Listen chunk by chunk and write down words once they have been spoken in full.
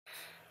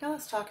Now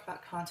let's talk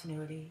about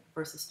continuity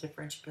versus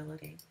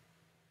differentiability.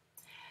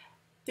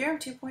 Theorem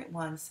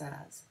 2.1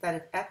 says that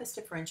if f is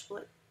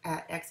differentiable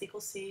at x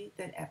equals c,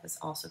 then f is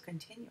also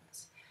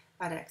continuous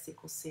at x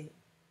equals c.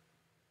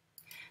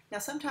 Now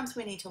sometimes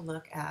we need to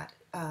look at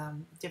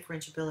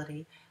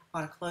differentiability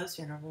on a closed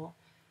interval.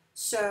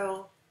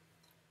 So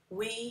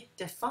we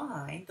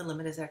define the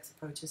limit as x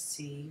approaches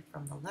c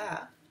from the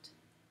left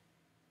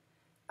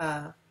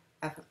of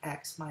f of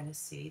x minus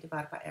c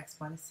divided by x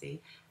minus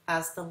c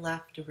as the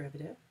left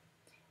derivative,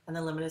 and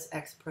the limit as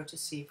x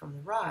approaches c from the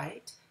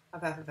right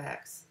of f of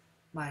x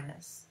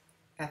minus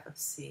f of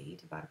c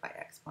divided by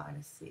x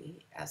minus c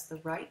as the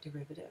right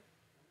derivative.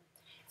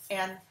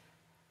 And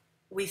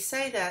we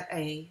say that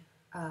a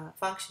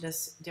function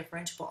is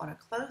differentiable on a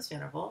closed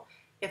interval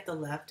if the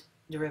left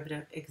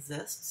derivative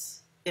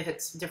exists, if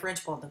it's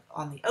differentiable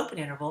on the open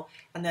interval,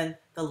 and then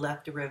the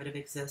left derivative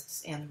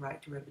exists and the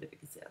right derivative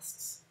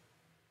exists.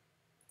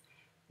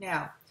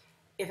 Now,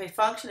 if a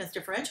function is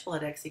differentiable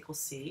at x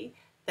equals c,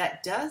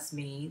 that does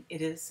mean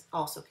it is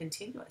also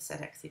continuous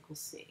at x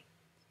equals c.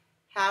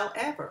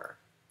 However,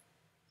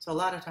 so a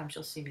lot of times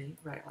you'll see me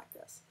write it like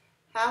this.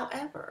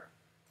 However,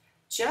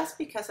 just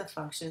because a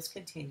function is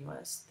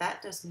continuous,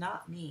 that does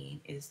not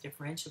mean it is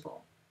differentiable.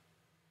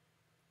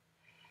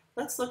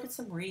 Let's look at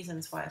some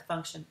reasons why a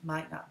function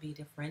might not be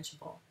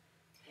differentiable.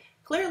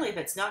 Clearly, if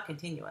it's not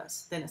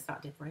continuous, then it's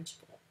not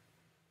differentiable.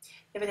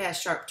 If it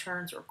has sharp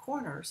turns or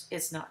corners,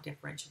 it's not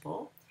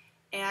differentiable.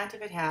 And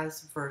if it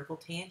has vertical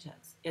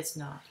tangents, it's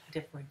not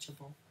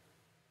differentiable.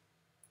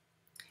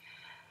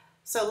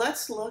 So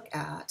let's look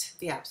at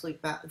the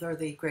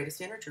the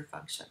greatest integer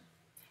function.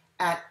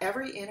 At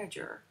every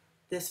integer,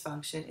 this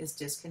function is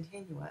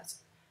discontinuous.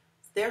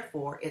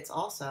 Therefore, it's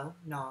also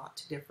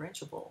not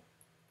differentiable.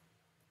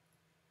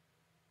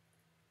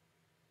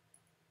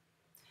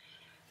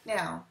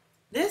 Now,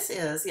 this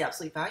is the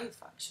absolute value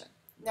function.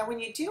 Now, when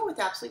you deal with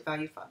absolute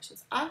value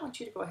functions, I want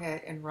you to go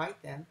ahead and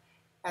write them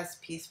as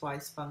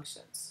piecewise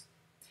functions.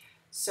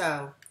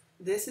 So,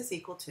 this is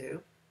equal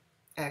to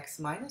x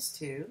minus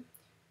 2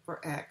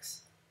 for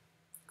x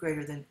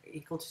greater than or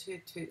equal to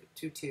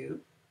 2,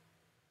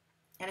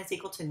 and it's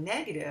equal to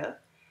negative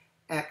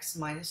x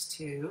minus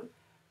 2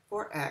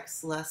 for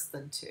x less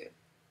than 2.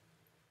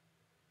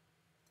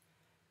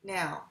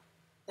 Now,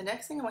 the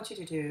next thing I want you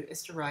to do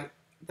is to write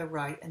the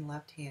right and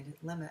left-handed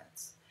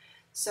limits.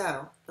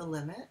 So, the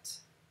limit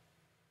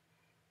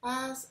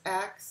as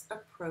x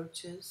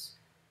approaches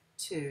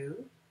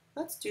 2,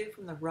 let's do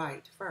from the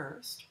right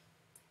first.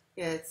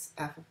 It's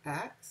f of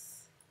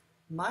x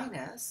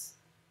minus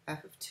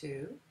f of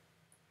 2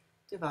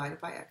 divided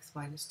by x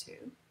minus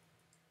 2.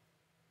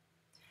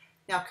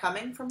 Now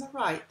coming from the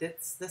right,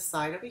 that's this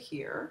side over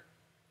here.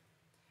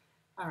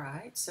 All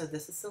right, so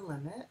this is the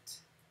limit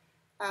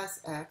as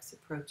x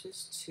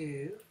approaches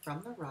 2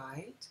 from the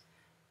right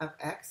of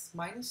x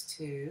minus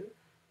 2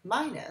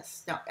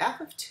 minus, now f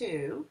of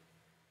 2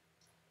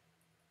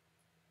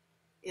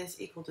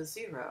 is equal to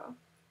 0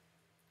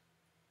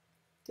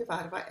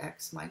 divided by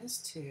x minus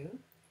 2,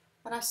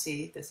 and I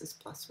see this is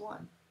plus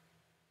 1.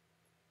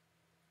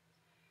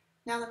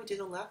 Now let me do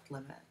the left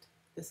limit.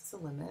 This is the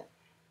limit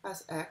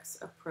as x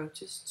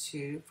approaches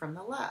 2 from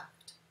the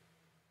left.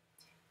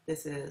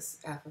 This is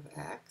f of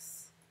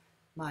x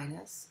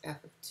minus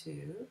f of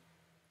 2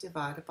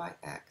 divided by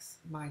x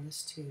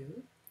minus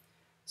 2.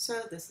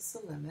 So this is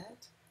the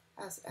limit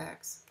as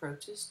x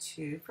approaches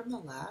 2 from the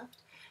left.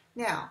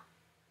 Now,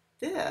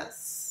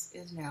 this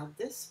is now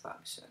this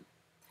function.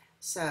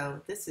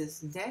 So this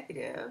is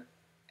negative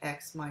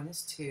x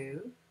minus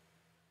 2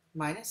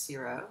 minus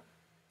 0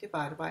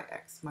 divided by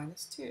x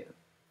minus 2.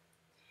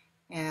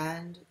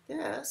 And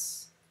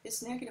this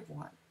is negative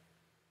 1.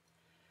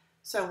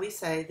 So we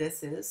say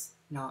this is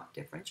not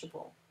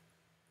differentiable.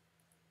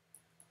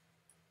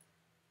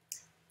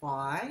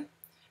 Why?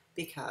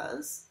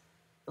 Because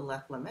the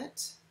left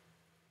limit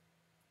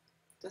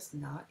does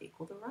not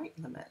equal the right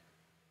limit.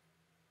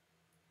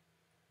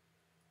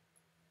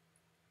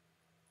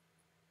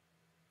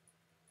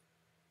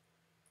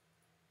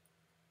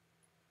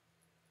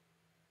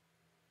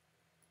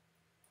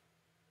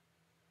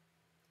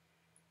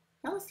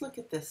 Now let's look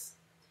at this,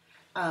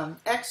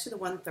 x to the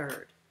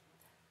 1/3.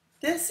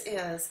 This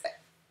is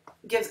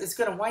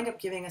going to wind up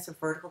giving us a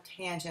vertical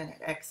tangent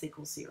at x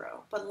equals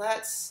 0, but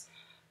let's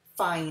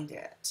find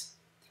it.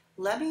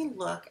 Let me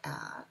look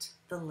at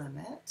the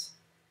limit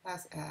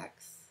as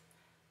x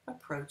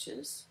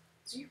approaches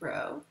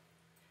 0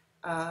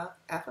 of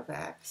f of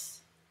x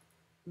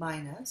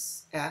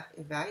minus f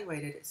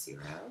evaluated at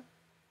 0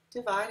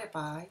 divided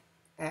by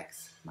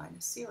x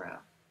minus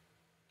 0.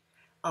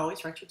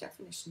 Always write your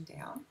definition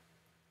down.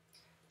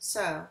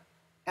 So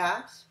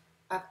f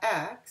of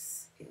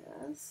x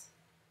is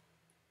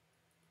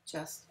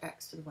just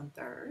x to the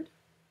 1/3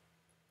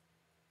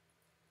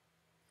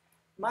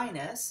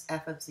 minus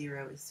f of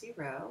 0 is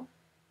 0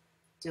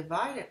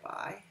 divided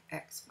by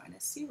x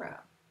minus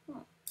 0.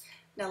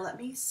 Now let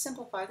me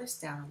simplify this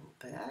down a little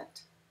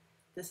bit.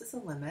 This is a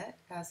limit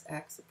as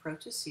x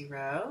approaches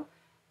 0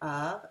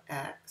 of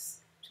x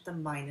to the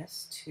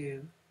minus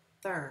 2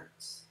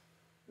 thirds.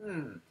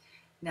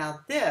 Now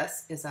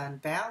this is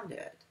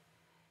unbounded.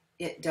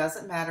 It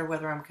doesn't matter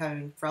whether I'm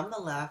coming from the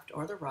left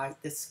or the right.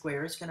 This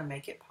square is going to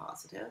make it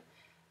positive.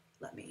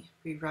 Let me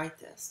rewrite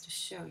this to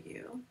show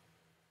you.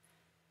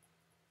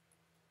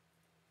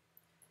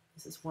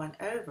 This is 1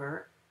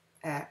 over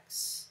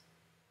x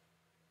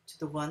to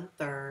the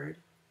 1/3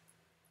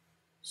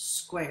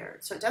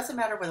 squared. So it doesn't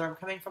matter whether I'm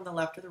coming from the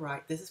left or the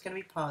right. This is going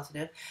to be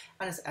positive,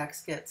 and as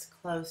x gets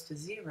close to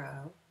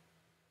 0,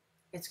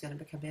 it's going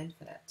to become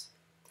infinite.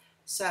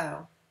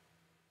 So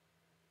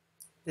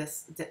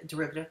this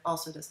derivative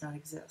also does not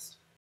exist.